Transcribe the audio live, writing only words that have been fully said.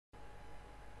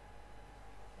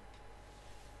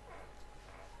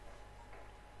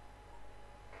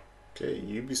Okay,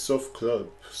 Ubisoft Club.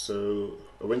 So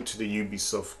I went to the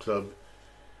Ubisoft Club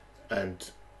and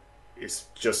it's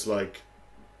just like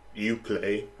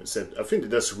Uplay. I said I think they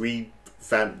just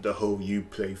revamped the whole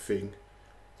Uplay thing.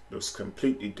 It looks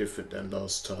completely different than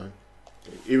last time.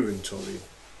 Okay, inventory.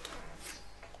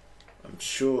 I'm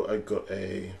sure I got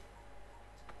a...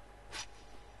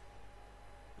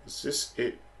 Is this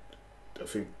it? I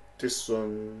think this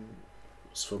one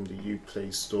was from the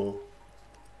Uplay store.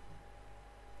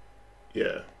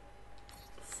 Yeah,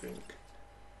 I think.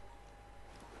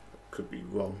 Could be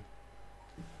wrong.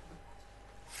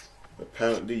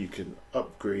 Apparently you can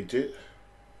upgrade it.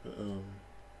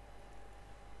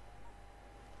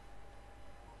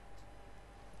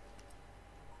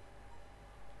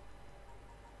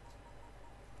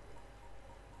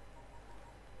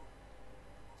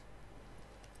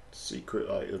 Secret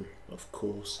item, of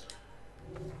course.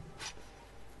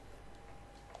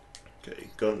 Okay,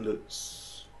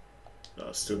 gauntlets. No,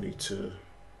 I still need to...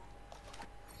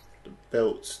 The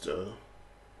belt though.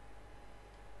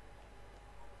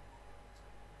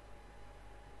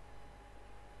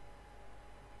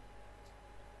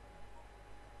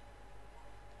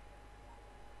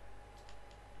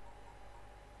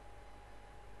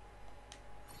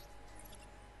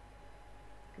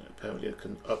 Apparently I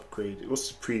can upgrade it.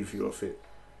 What's the preview of it?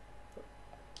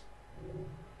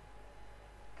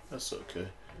 That's okay.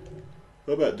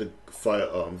 What about the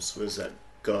firearms? Where's that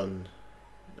gun?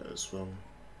 That was wrong.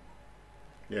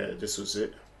 Yeah, this was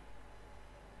it.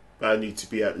 But I need to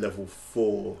be at level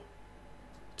 4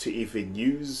 to even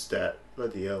use that.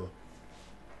 Bloody hell.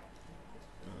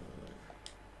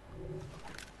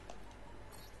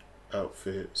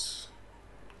 Outfits.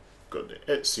 Got the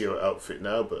Ezio outfit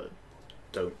now, but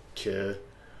don't care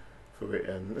for it.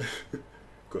 And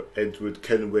got Edward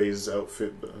Kenway's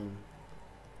outfit, but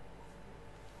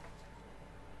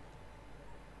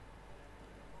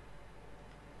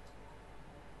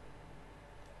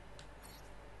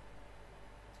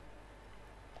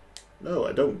no,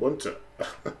 I don't want to.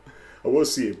 I want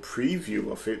to see a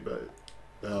preview of it, but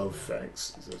no,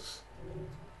 thanks. Just...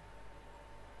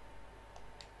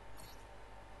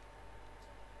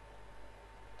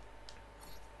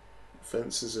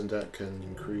 Fences and that can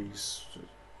increase.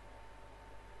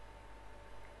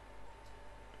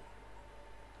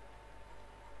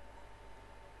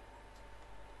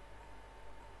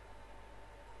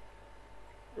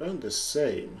 Around the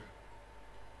same.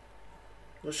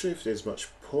 Not sure if there's much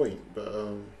point, but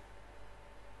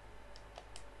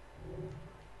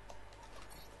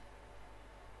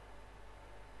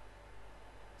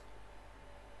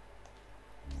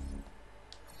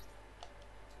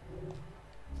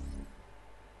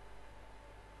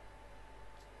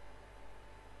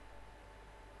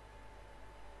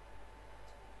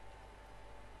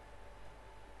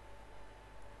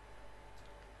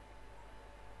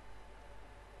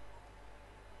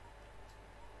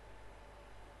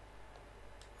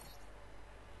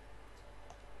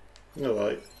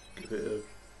alright, give it a...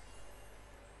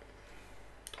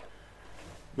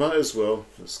 Might as well,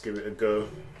 let's give it a go.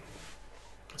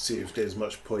 See if there's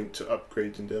much point to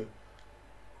upgrading them.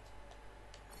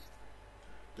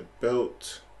 The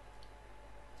belt,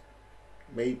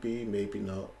 maybe, maybe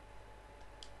not.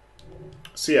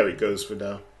 See how it goes for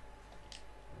now.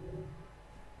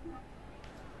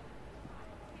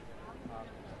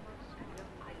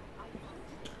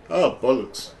 Oh,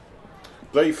 bollocks.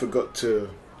 Bloody forgot to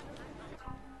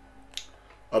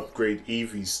upgrade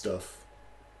Evie's stuff.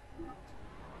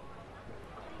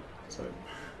 So,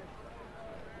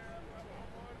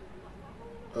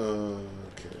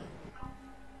 okay.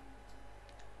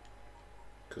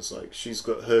 Because, like, she's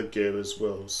got her gear as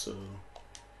well, so...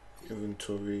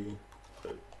 Inventory...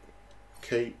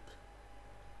 cape...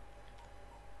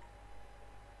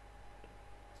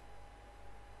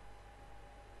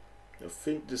 I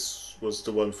think this was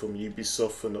the one from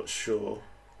Ubisoft, I'm not sure.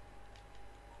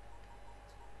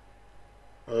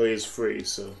 Oh, it's free,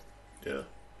 so yeah.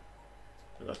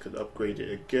 And I could upgrade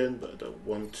it again, but I don't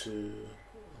want to.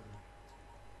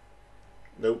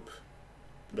 Nope.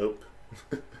 Nope.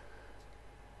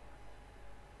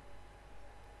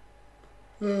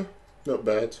 Not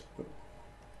bad.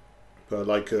 But I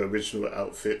like her original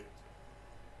outfit.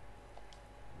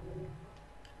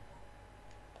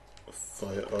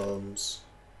 Firearms.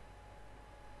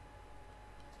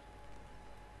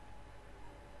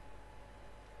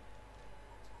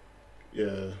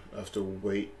 Yeah, I have to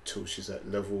wait till she's at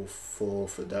level 4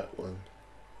 for that one.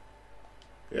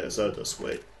 Yeah, so I'll just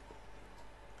wait.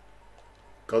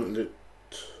 Gauntlet,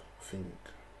 I think.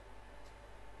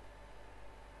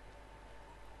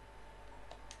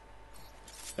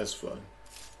 That's fine.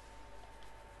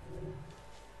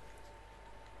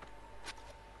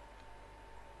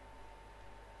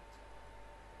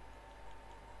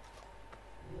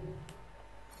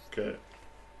 Okay,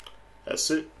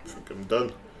 that's it. I think I'm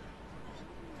done.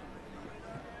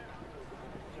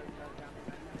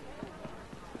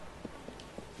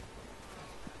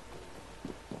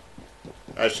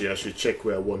 Actually, I should check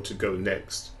where I want to go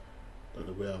next. Don't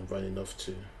know where I'm running off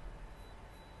to.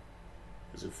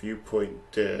 There's a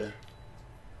viewpoint there.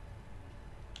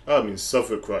 Oh, I'm in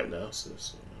Suffolk right now, so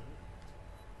that's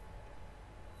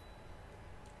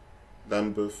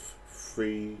Lambeth,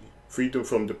 freedom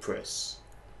from the press.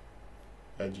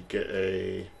 And you get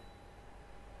a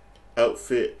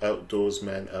outfit,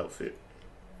 outdoorsman outfit.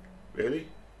 Really?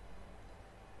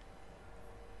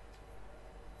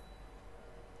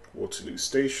 Waterloo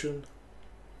Station.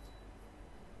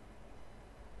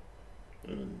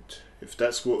 And if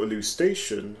that's Waterloo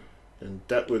Station, then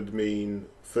that would mean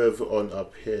further on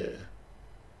up here.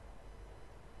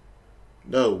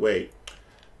 No, wait.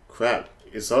 Crap.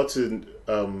 It's hard to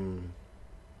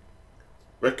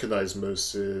recognize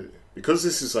most because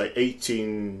this is like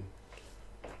 18.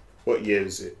 What year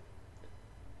is it?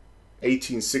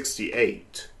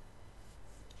 1868.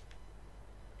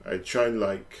 I try and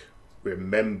like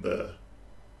remember,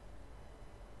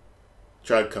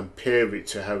 try and compare it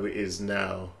to how it is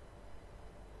now.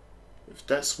 If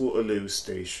that's Waterloo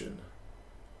Station,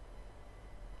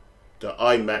 the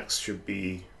IMAX should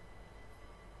be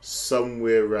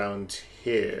somewhere around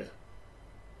here.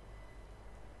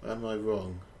 Am I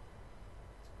wrong?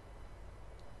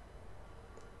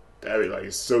 Damn it, like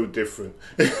it's so different.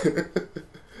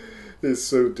 It's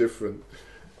so different.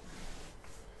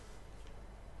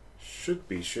 Should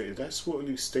be, that's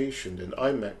Waterloo Station, then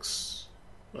IMAX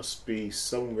must be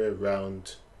somewhere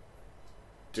around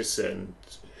this end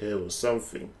here or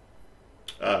something.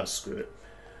 Ah, screw it.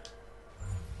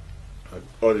 I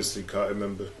honestly can't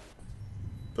remember.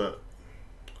 But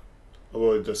I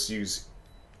will just use.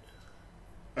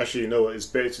 Actually, you know what? It's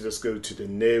better to just go to the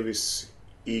nearest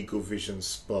Eagle Vision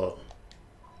spot.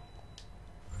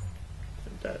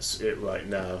 And that's it right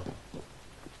now.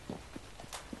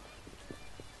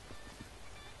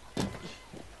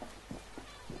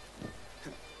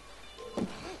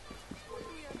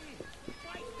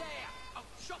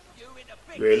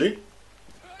 Really?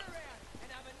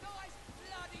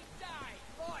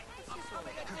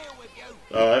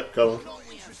 Alright, come on. Not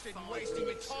interested in wasting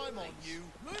your time on you.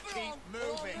 Keep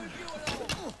moving.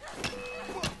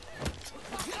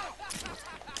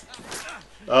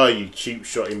 Oh, you cheap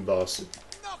shotting bastard.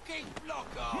 Knocking block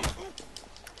off.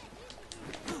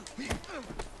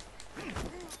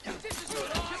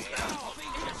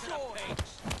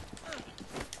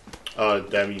 Oh,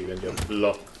 damn you, and your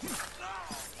block.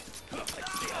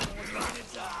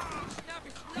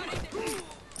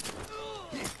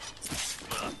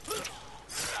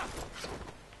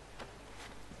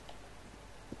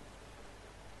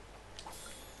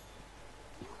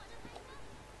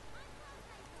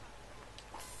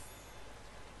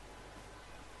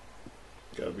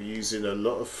 I'll be using a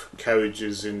lot of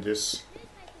carriages in this.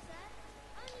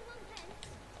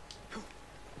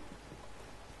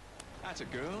 That's a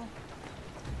girl.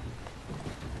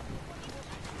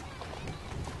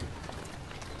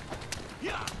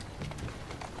 Yeah.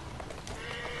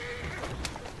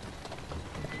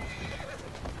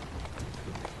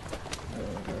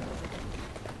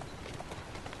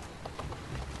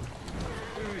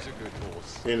 Who's a good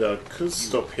horse? You know, I could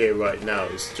stop here right now,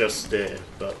 it's just there,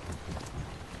 but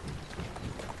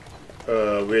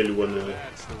I really want to.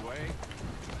 That's the way.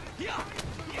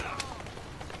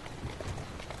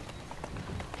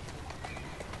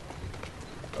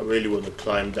 I really want to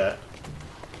climb that.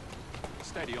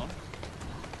 Steady on.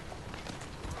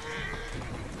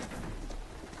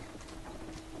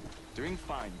 Doing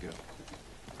fine, girl.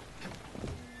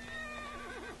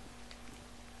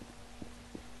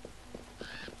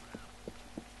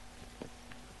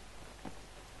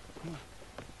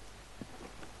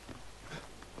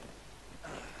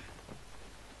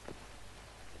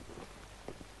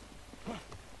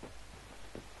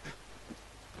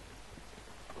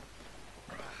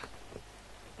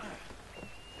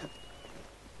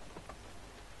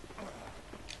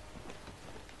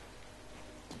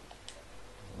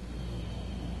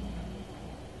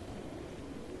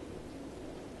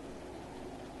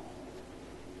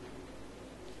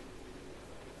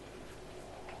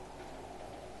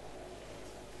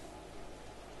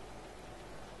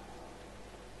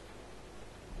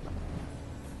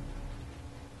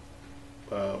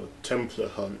 Wow, Templar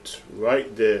hunt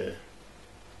right there.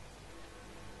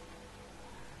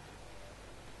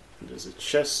 And there's a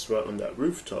chest right on that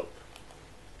rooftop.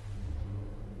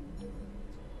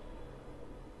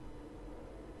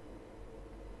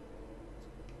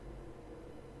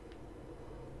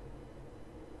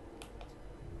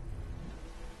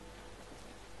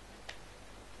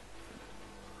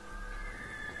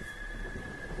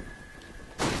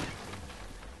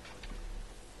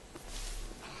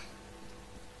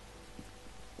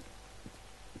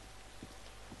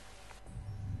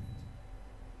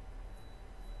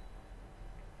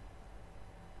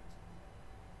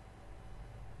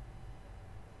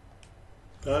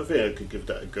 I think I could give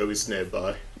that a go. It's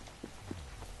nearby.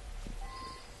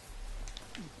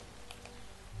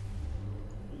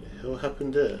 What the hell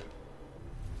happened there?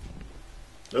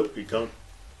 Nope, you can't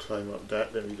climb up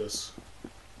that. Then he does.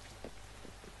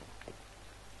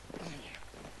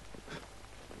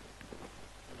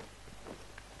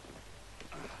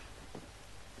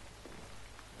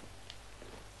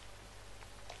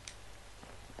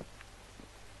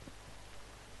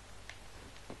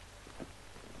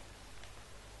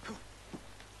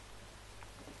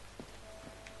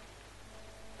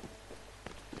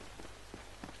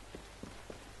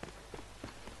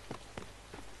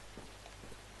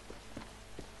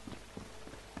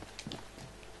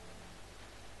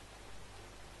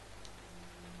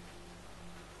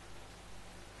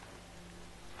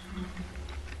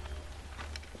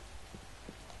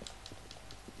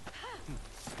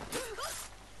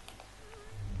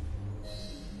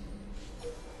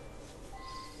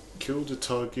 Kill the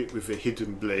target with a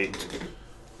hidden blade.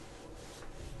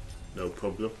 No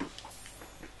problem.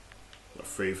 My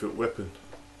favourite weapon.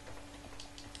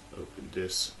 Open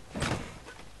this.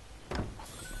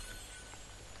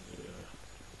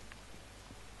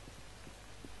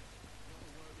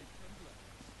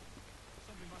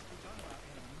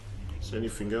 Is there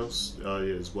anything else? Oh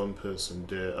yeah, there's one person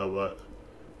there. Alright.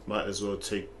 Might as well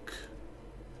take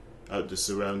out the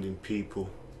surrounding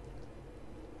people.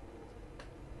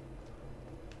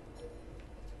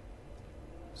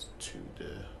 There's two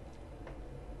there.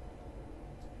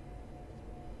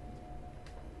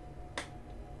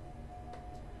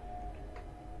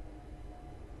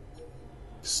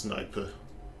 Sniper.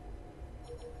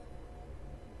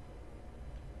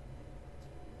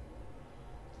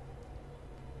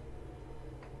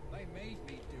 They made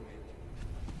me do it.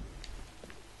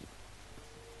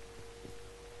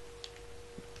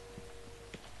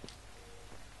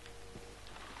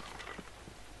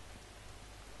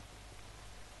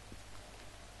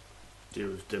 Deal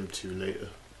with them two later.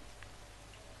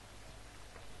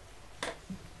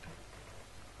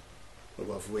 I'll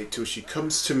rather wait till she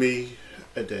comes to me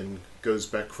and then goes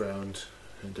back round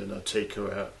and then I'll take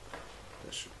her out.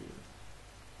 That should be it.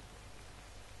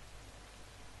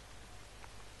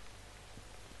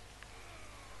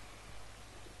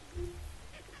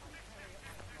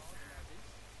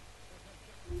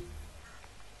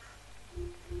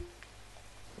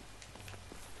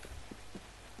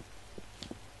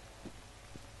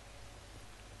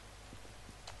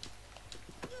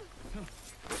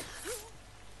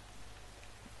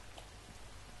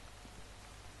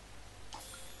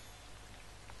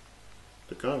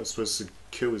 The guy I'm supposed to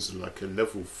kill is like a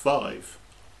level 5.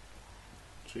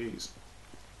 Jeez.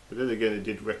 But then again, it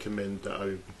did recommend that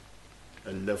I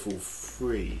a level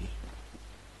 3.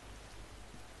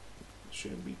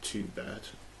 Shouldn't be too bad.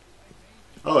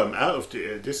 Oh, I'm out of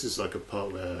the. This is like a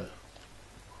part where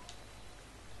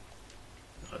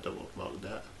I don't want to mark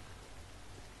that.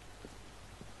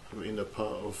 I'm in a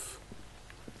part of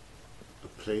a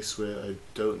place where I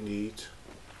don't need.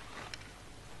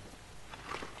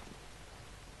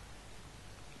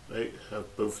 Right,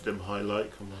 have both of them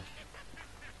highlight, come on.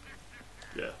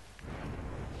 Yeah.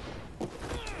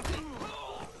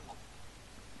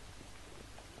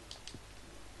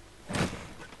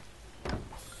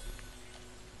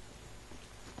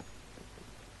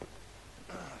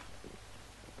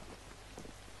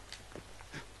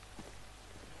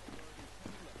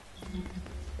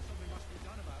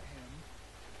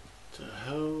 So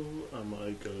how am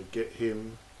I gonna get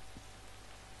him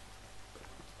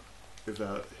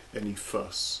without any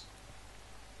fuss?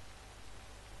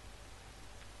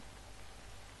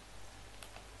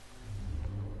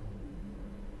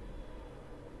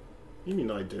 You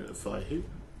mean identify who?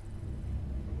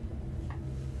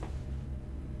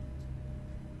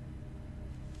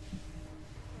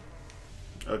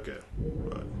 Okay,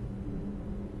 right.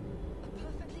 A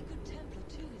perfectly good Templar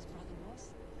too, his brother was.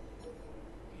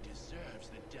 He deserves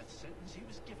the death sentence he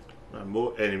was given. Man,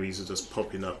 more enemies are just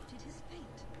popping up. Accepted his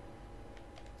fate.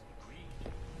 Agreed.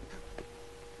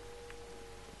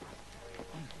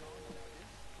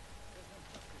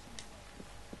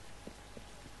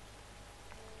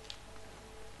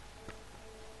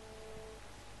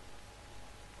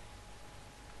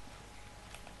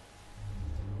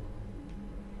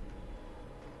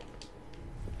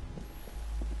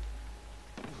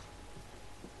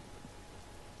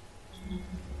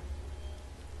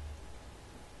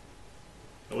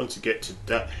 I want to get to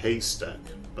that haystack,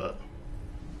 but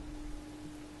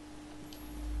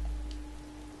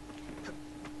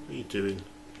what are you doing?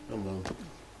 Come on.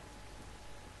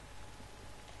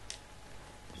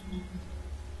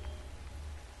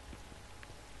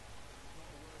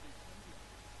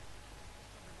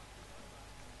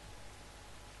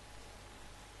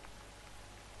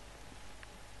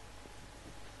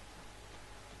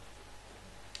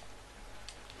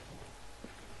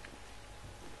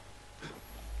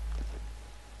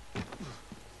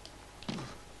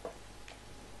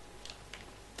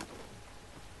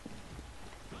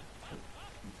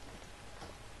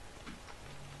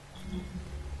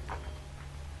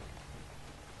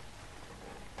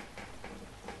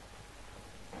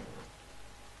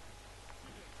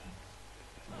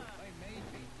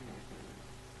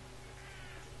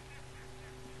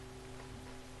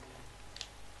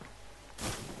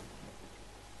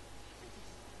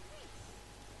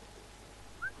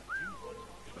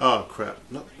 Oh crap,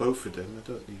 not both of them. I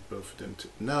don't need both of them to...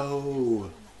 No!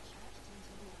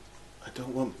 I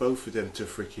don't want both of them to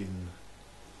freaking...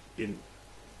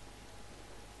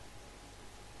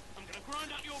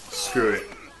 Screw it.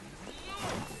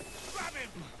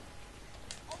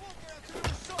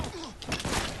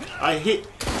 I hit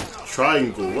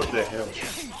triangle, what the hell?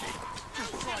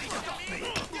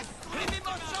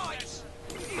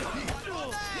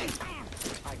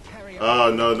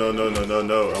 Oh, no, no, no, no, no,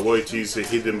 no. I wanted to use a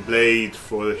hidden blade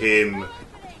for him.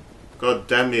 God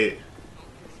damn it.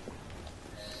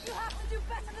 You have to do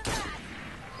better than that.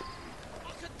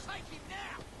 I can take him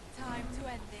now. Time to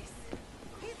end this.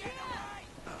 He's getting away.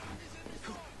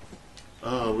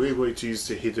 Oh, we wanted to use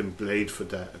the hidden blade for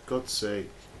that. For God's sake.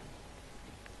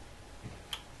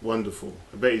 Wonderful.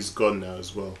 I bet he's gone now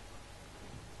as well.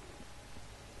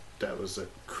 That was a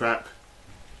crap,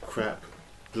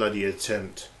 bloody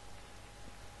attempt.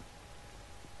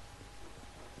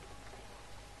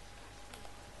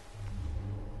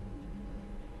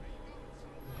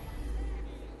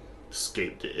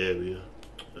 Escape the area.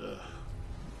 Ugh.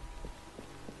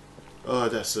 Oh,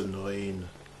 that's annoying.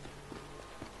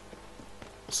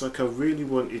 It's like I really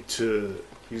wanted to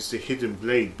use the hidden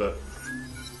blade, but...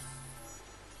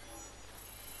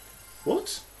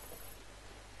 What?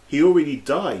 He already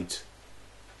died.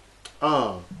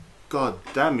 Ah, God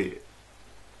damn it.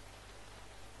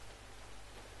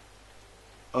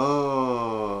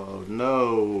 Oh,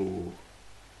 no.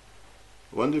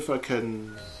 I wonder if I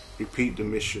can repeat the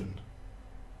mission.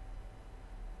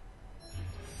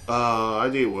 Ah, I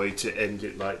didn't want to end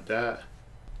it like that.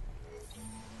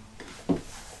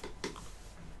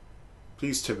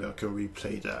 Please tell me I can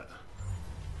replay that.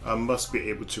 I must be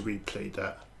able to replay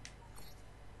that.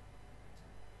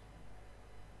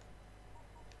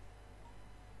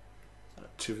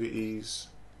 Activities.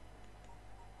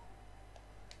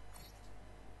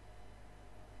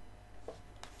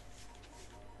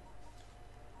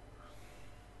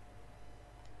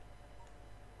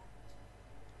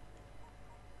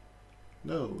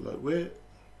 No, like where?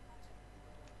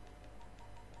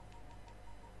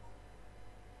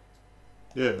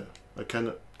 Yeah, I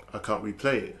can't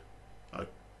replay it. I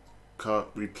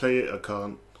can't replay it, I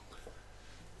can't.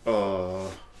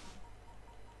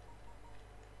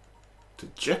 The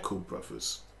Jekyll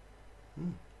brothers.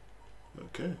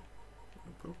 Okay,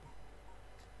 no problem.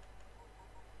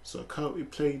 So I can't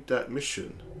replay that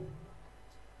mission.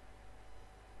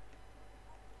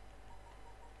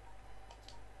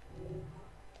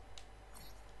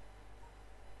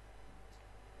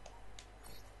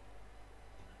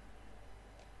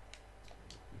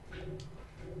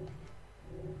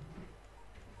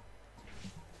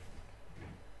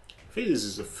 I think this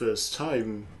is the first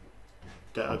time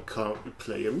that I can't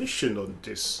replay a mission on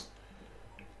this,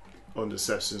 on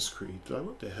Assassin's Creed. Like,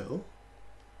 what the hell?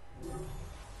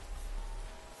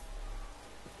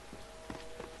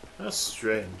 That's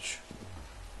strange.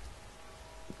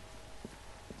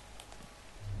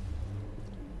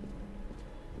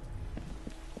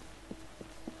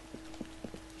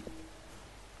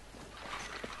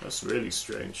 That's really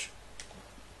strange.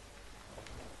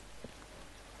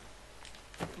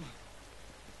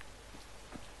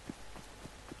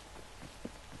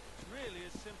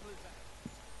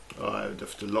 Oh, I would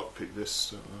have to lockpick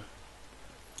this, don't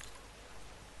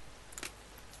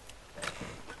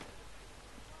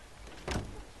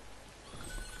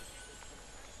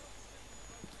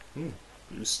I?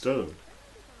 Blue stone.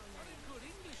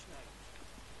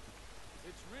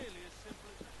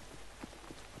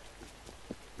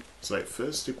 It's like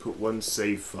first you put one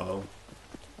save file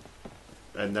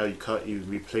and now you can't even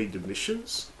replay the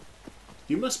missions?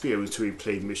 You must be able to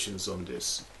replay missions on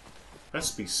this.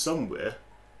 Has to be somewhere.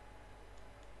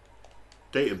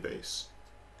 Database.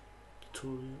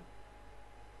 Tutorial.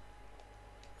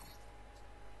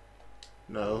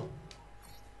 No.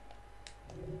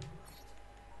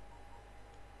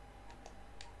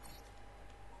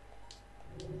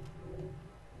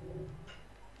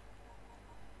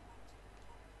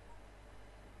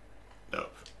 No.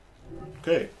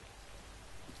 Okay.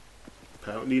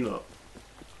 Apparently not.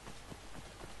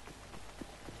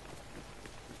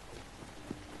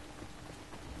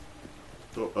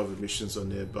 Got other missions are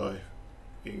nearby.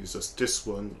 You can use just this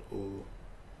one or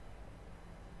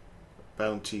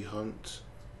bounty hunt.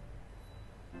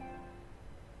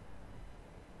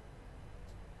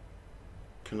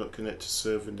 Cannot connect to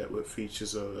server network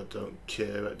features. Oh, I don't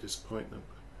care at this point.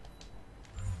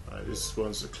 Alright, this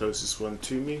one's the closest one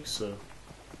to me, so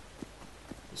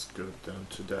let's go down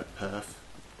to that path.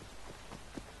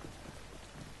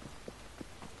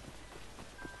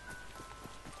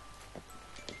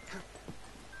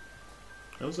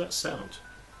 How's that sound?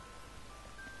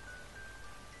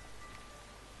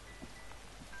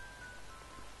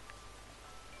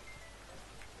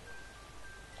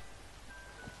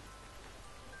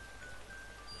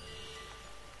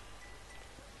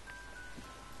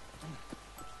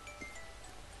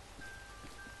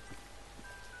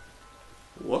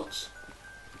 What?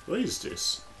 What is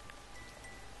this?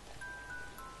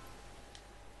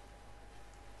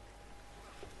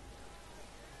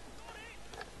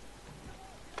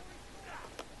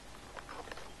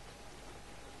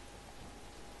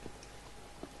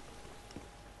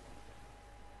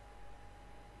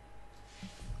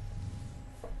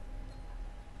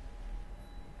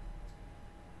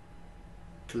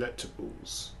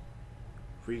 Collectibles.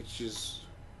 Reaches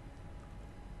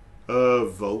a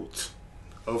vault,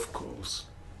 of course.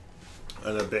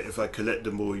 And I bet if I collect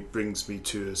them all, it brings me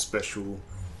to a special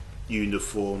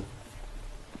uniform.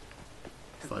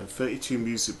 Find 32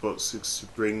 music boxes to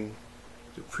bring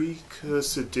the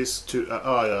precursor disc to.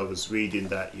 I was reading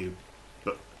that, you.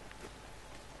 But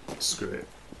screw it.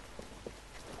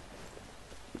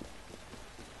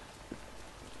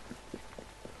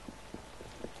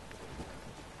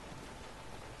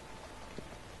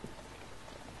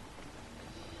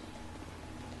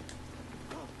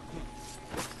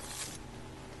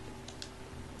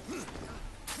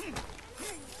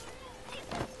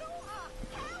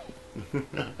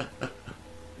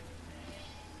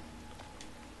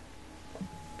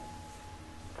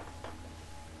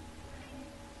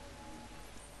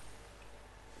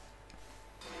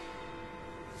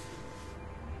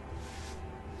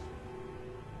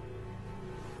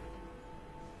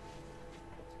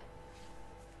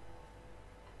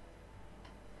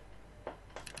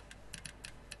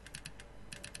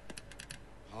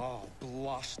 Oh,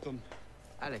 blast them.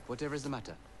 Alec, whatever is the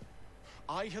matter?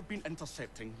 I have been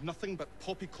intercepting nothing but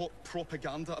poppycock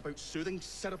propaganda about soothing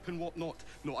syrup and whatnot.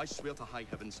 No, I swear to high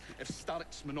heavens, if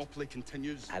Starrick's monopoly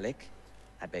continues... Alec,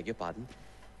 I beg your pardon.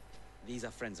 These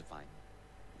are friends of mine.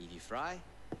 Evie Frye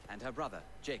and her brother,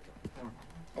 Jacob.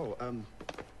 Oh,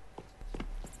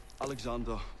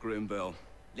 Alexander Graham Bell.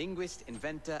 Linguist,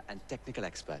 inventor, and technical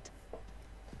expert.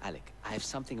 Alec, I have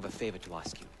something of a favor to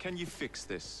ask you. Can you fix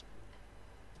this?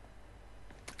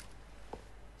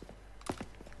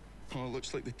 Oh, it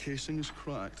looks like the casing is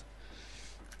cracked.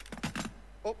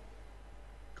 Oh,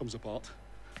 comes apart.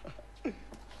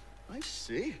 I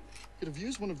see. Could have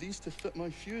used one of these to fit my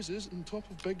fuses on top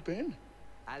of Big Ben.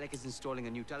 Alec is installing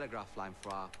a new telegraph line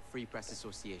for our Free Press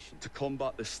Association. To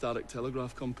combat the Starrick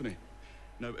Telegraph Company.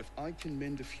 Now, if I can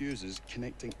mend the fuses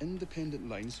connecting independent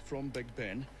lines from Big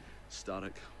Ben,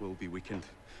 Starrick will be weakened.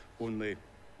 Only,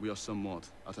 we are somewhat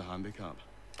at a handicap.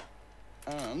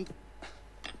 And...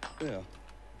 there.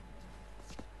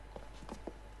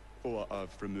 Oh,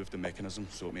 I've removed the mechanism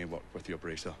so it may work with your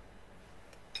bracer.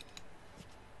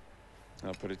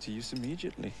 I'll put it to use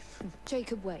immediately.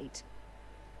 Jacob, wait.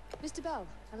 Mr. Bell,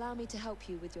 allow me to help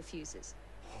you with your fuses.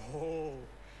 Oh,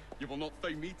 you will not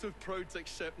find me too proud to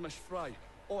accept Miss Frye.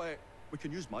 Oh, we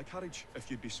can use my carriage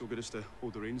if you'd be so good as to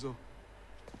hold the reins, though.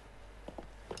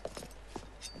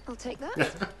 I'll take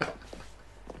that.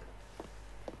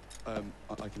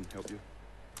 I can help you.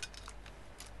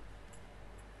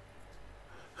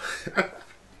 Oh,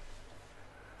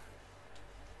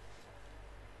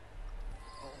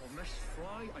 Miss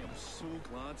Frye, I am so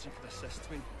glad you could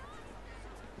assist me.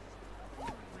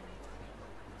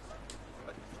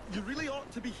 You really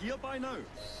ought to be here by now.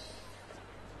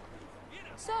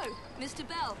 So, Mr.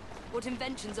 Bell, what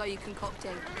inventions are you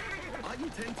concocting? I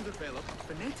intend to develop a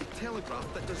phonetic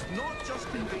telegraph that does not just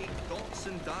convey dots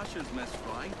and dashes, Miss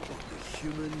Frye, but the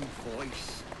human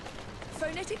voice.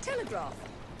 Phonetic telegraph?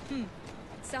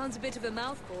 Sounds a bit of a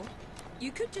mouthful.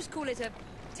 You could just call it a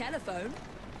telephone.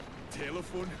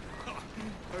 Telephone? How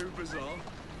bizarre.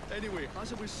 Anyway,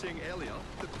 as I was saying earlier,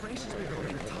 the press has become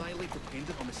entirely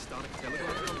dependent on the Starrick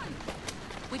Telegraph Company.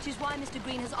 Which is why Mr.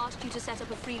 Green has asked you to set up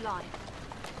a free line.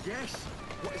 Yes.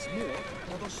 What is more,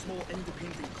 other small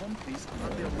independent companies have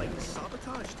had their lines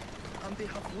sabotaged, and they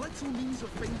have little means of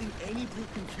finding any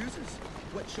broken fuses,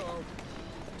 which are...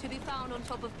 To be found on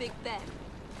top of Big Ben.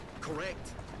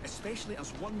 correct, especially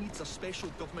as one needs a special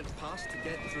government pass to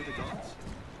get through the guards.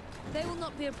 They will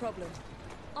not be a problem.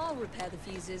 I'll repair the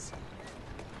fuses.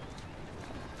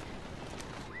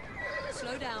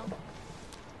 Slow down.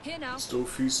 Here now. Install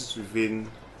fuses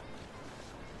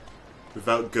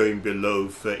without going below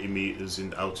 30 meters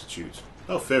in altitude.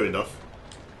 Oh, fair enough.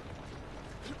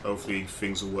 Hopefully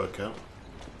things will work out.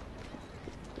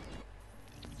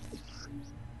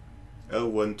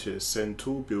 L1 to ascend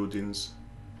tall buildings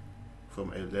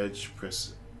from a ledge.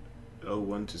 Press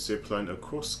L1 to zipline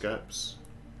across gaps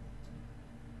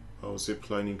Oh,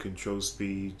 ziplining control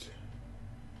speed.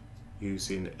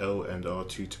 Using L and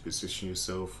R2 to position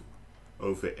yourself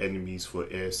over enemies for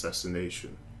air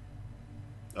assassination.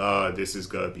 Ah, this is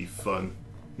gonna be fun.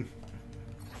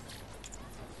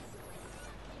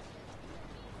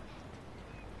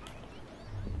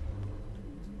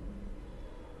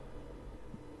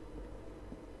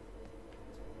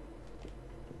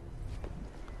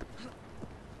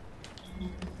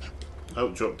 Oh,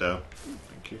 drop down.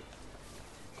 Thank you.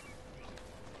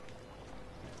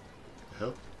 The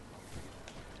hell?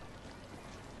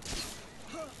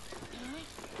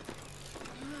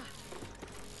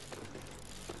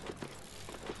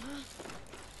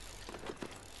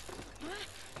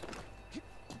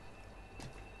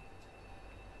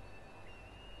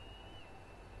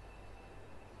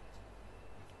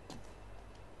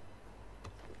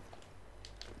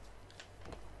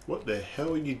 What the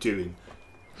hell are you doing?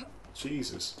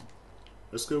 Jesus.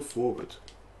 Let's go forward.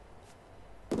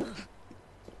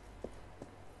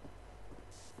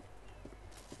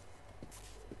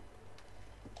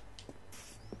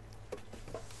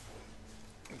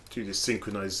 Do the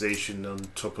synchronization on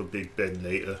top of Big Ben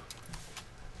later.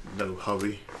 No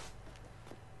hurry.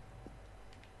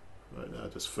 Right now,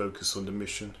 just focus on the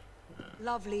mission.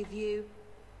 Lovely view.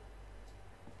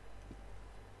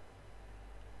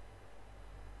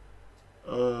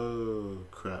 Oh,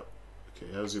 crap.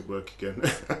 Okay, how does it work again?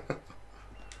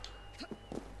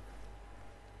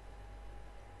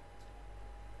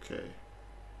 Okay.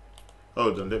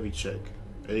 Hold on, let me check.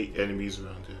 Any enemies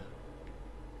around here?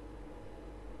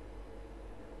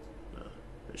 No,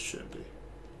 it shouldn't be.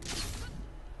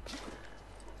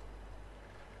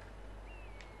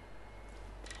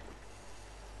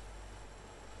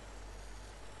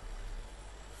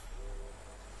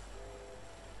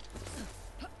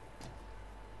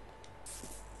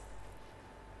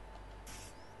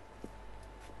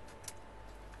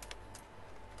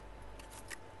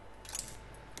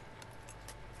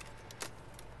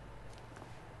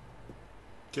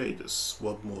 Okay, just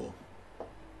one more.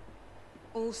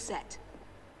 All set.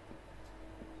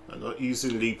 I'm not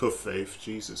using leap of faith.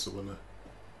 Jesus, I wanna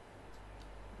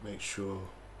make sure.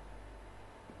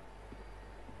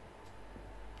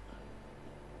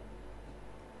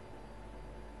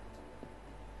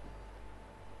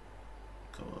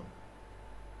 Come on.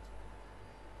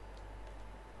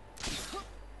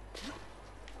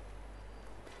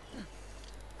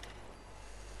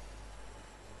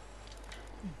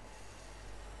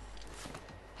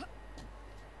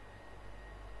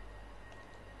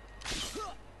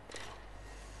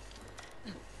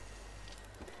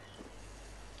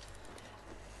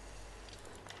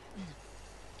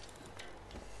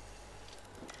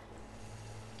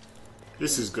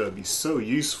 This is going to be so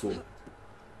useful.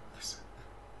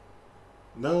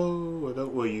 No, I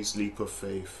don't want to use leap of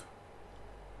faith.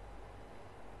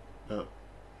 No.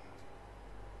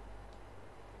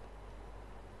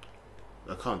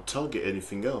 I can't target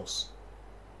anything else.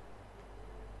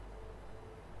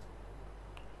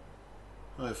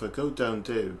 Oh, if I go down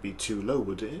there, it would be too low,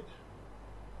 would it?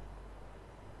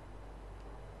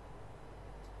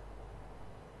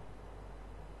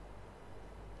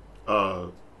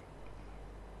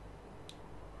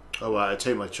 Alright, I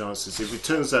take my chances. If it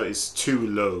turns out it's too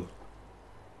low.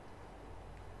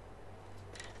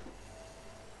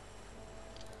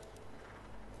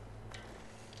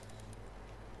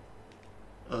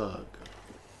 Oh, God.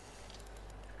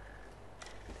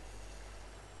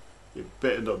 It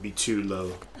better not be too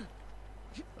low.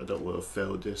 I don't want to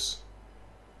fail this.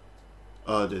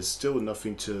 Ah, there's still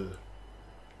nothing to...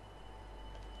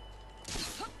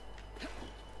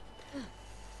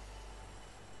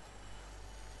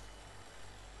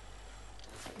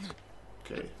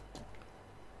 Okay.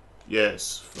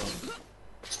 Yes, fine.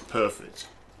 It's perfect.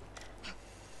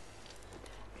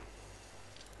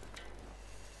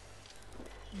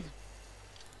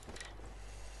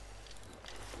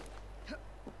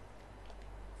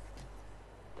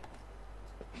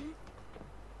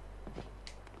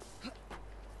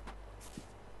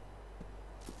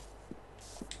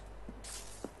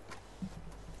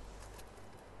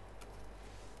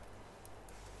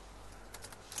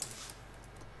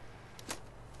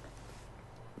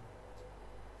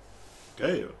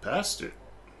 Okay, I passed it.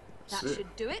 That's That it.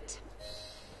 should do it.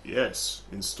 Yes,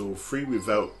 install free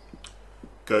without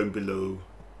going below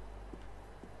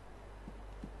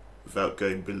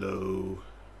 30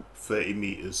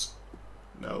 meters.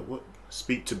 Now what?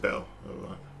 Speak to Bell.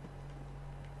 Alright.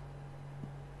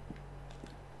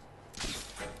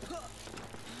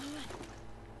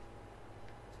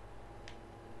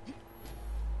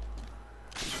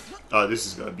 Oh, this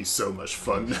is gonna be so much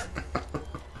fun.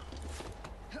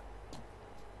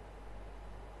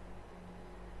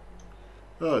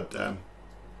 Oh, damn.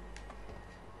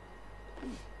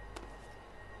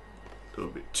 A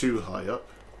little bit too high up.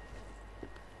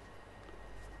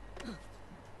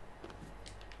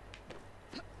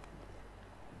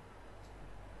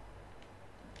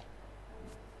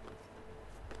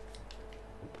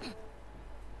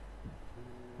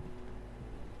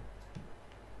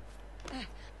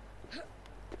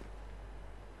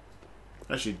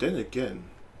 Actually, then again,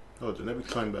 hold on, let me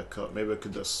climb back up. Maybe I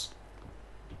could just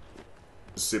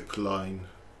zip line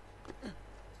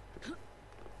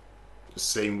the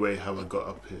same way how I got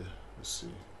up here. Let's see.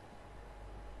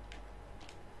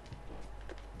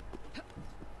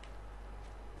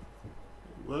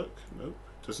 Work? Nope.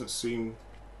 Doesn't seem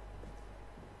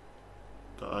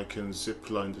that I can zip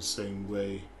line the same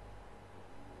way.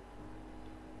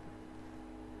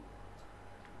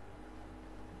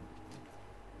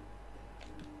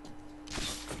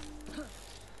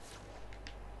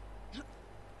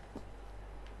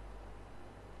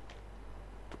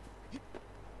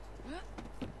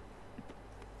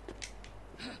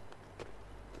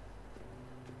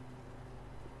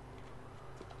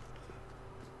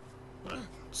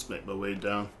 Let's make my way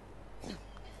down.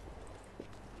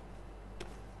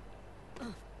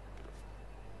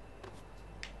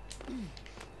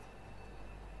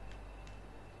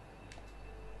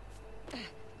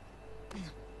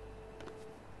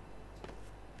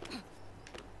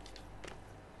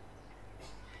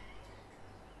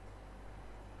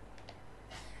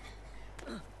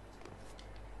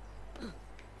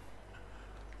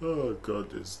 Oh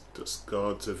god, there's just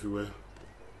guards everywhere.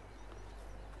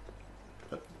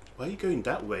 Why are you going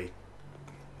that way?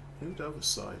 Go the other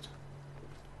side.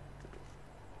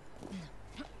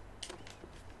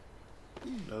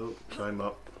 No, climb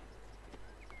up.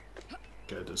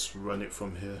 Okay, just run it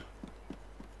from here.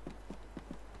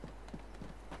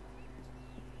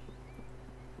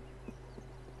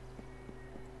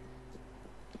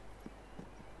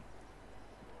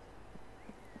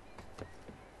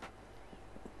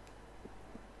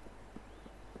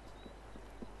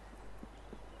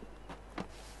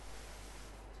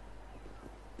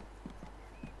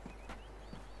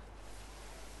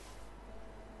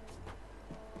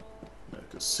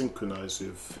 Synchronize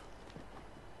with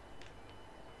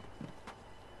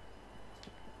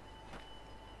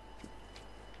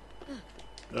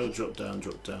oh, drop down,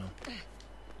 drop down.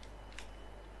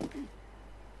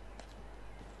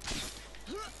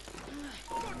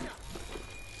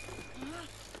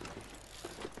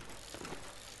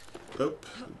 Oh,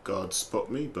 guards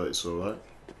spot me, but it's alright.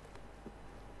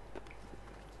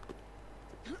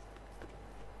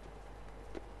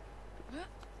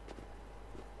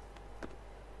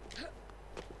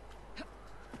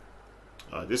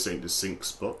 This ain't the sink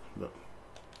spot, but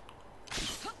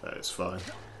that is fine.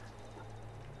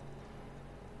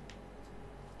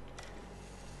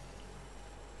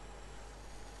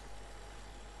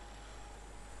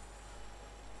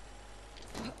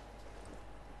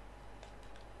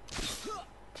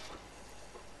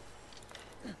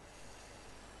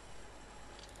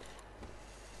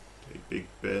 Hey, Big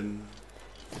Ben.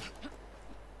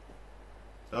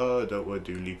 Oh, I don't want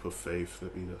to do leap of faith.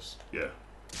 Let me just, yeah.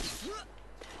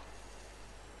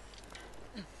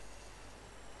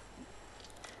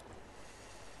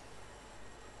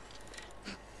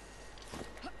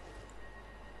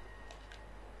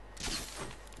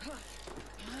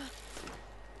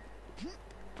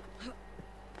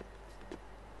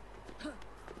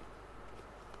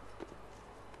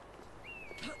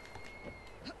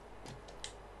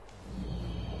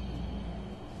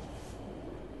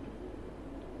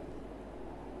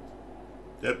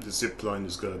 Yep, the zipline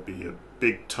is going to be a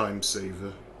big time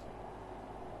saver.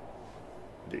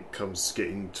 It comes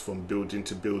getting from building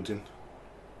to building.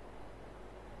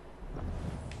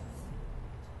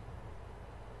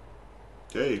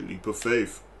 Okay, leap of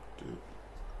faith.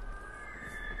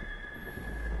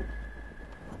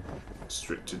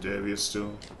 Restricted area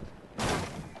still.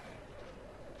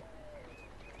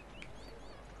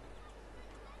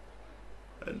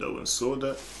 And no one saw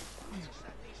that.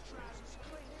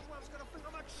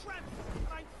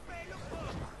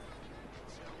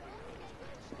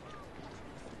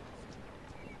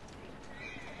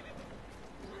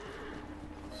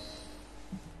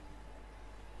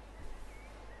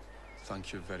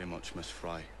 Thank you very much, Miss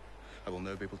Frye. I will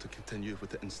now be able to continue with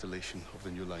the installation of the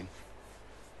new line.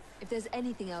 If there's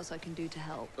anything else I can do to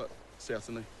help.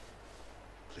 Certainly.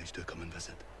 Please do come and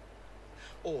visit.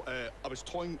 Oh, I was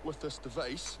toying with this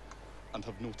device and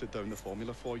have noted down the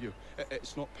formula for you.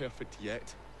 It's not perfect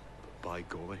yet, but by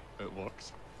golly, it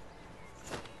works.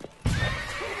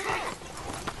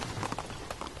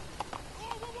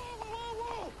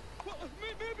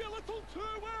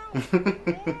 Ready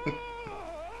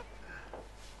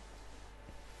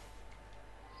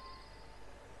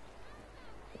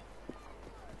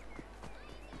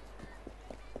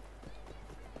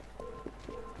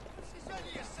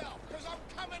yourself, because I'm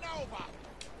coming over.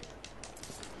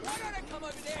 Why don't I come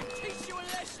over there and teach you a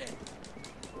lesson?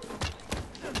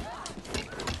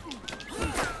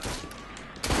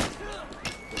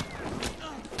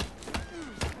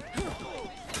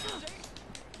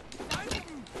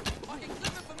 I can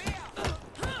clip it from here.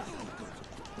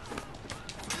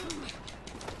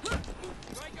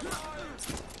 Break a fire.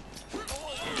 Oh,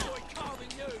 I enjoy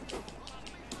carving you.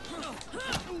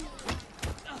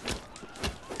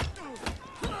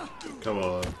 Come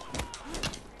on.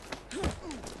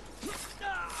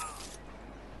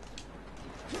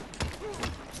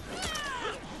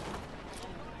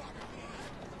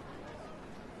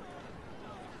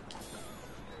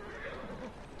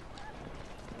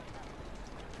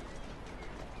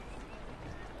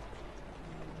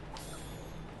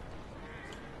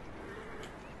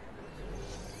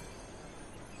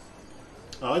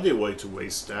 I didn't want to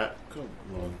waste that. Come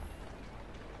on.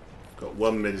 Got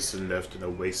 1 medicine left and I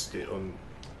wasted it on...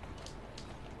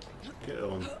 Get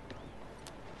on.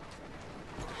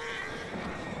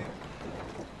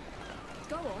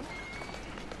 Go on.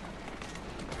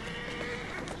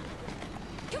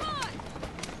 Come on!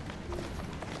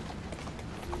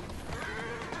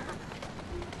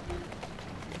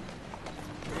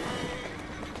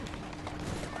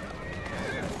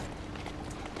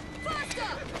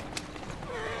 Faster!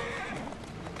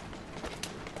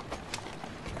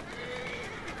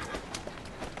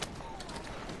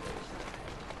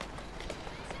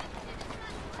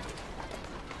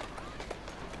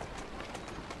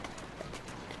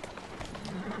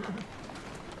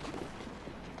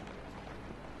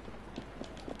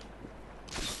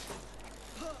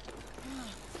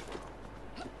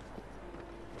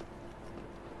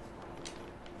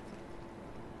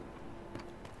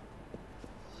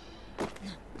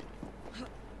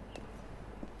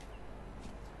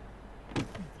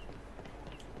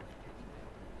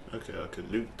 Okay, I could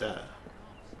loot that.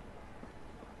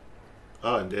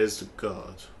 Ah, and there's the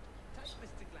guard. Take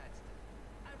Mr. Gladstone.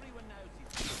 Everyone knows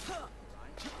he's right?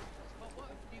 But what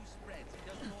if news spreads? He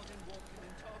does more than walking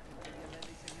and talking to you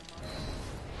ladies in your mind.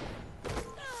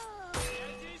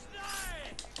 And he's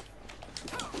there!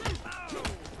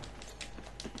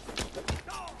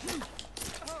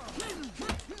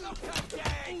 Look up,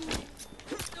 gang!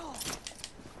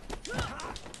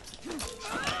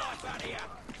 Life out here!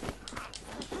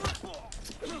 Let's go!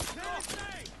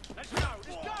 Let's go!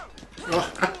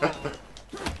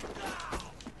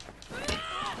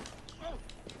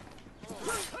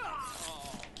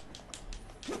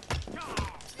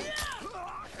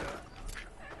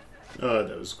 Oh,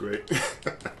 that was great.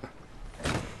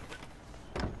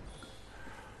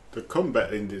 The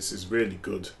combat in this is really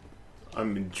good.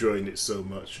 I'm enjoying it so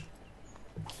much.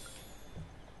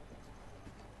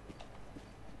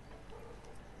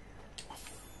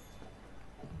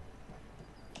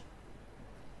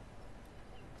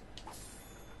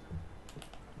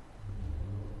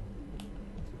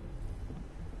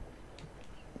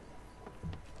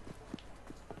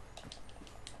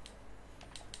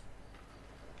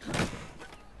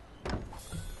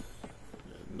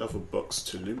 Another box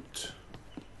to loot.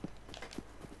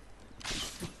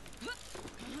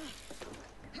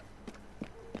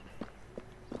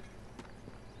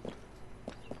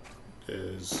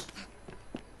 There's...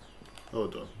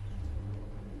 Hold on.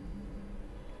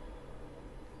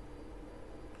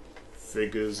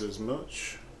 Figures as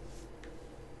much.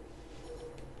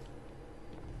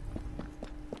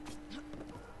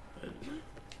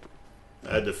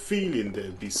 I had a feeling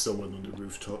there'd be someone on the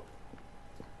rooftop.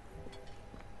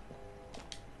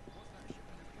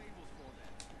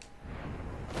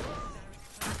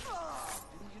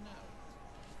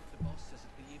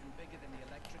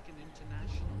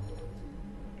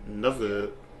 Another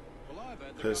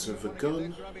person with a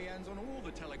gun. Grubby hands on all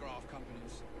the telegraph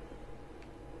companies.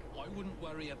 I wouldn't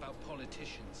worry about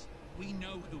politicians. We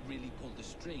know who really pulled the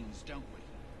strings, don't we?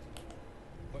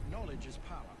 But knowledge is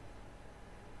power.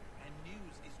 And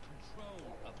news is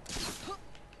control of...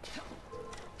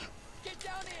 Get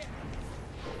down here!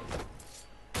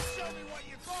 Show me what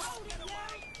you got! Get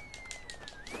away!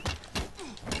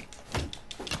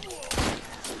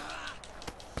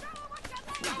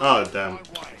 Oh, damn.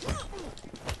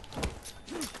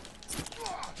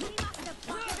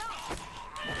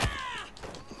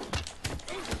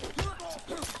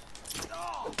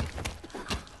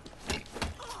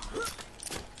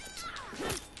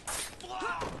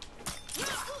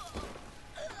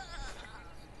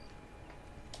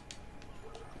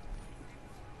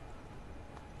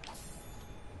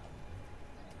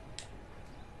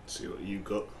 See what you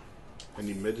got.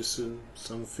 Any medicine?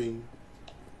 Something?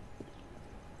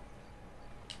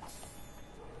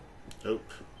 Nope.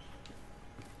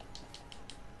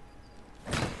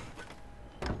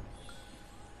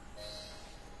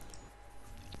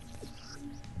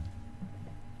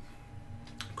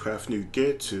 Craft new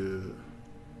gear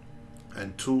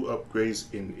and tool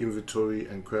upgrades in inventory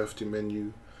and crafting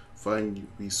menu. Find new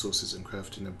resources and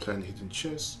crafting and plan hidden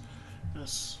chests.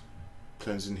 That's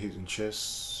plans in hidden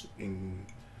chests. In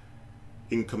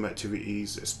income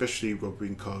activities, especially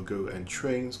robbing cargo and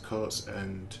trains, carts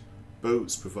and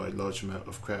boats, provide large amount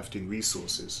of crafting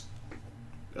resources.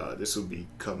 This will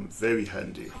become very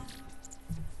handy.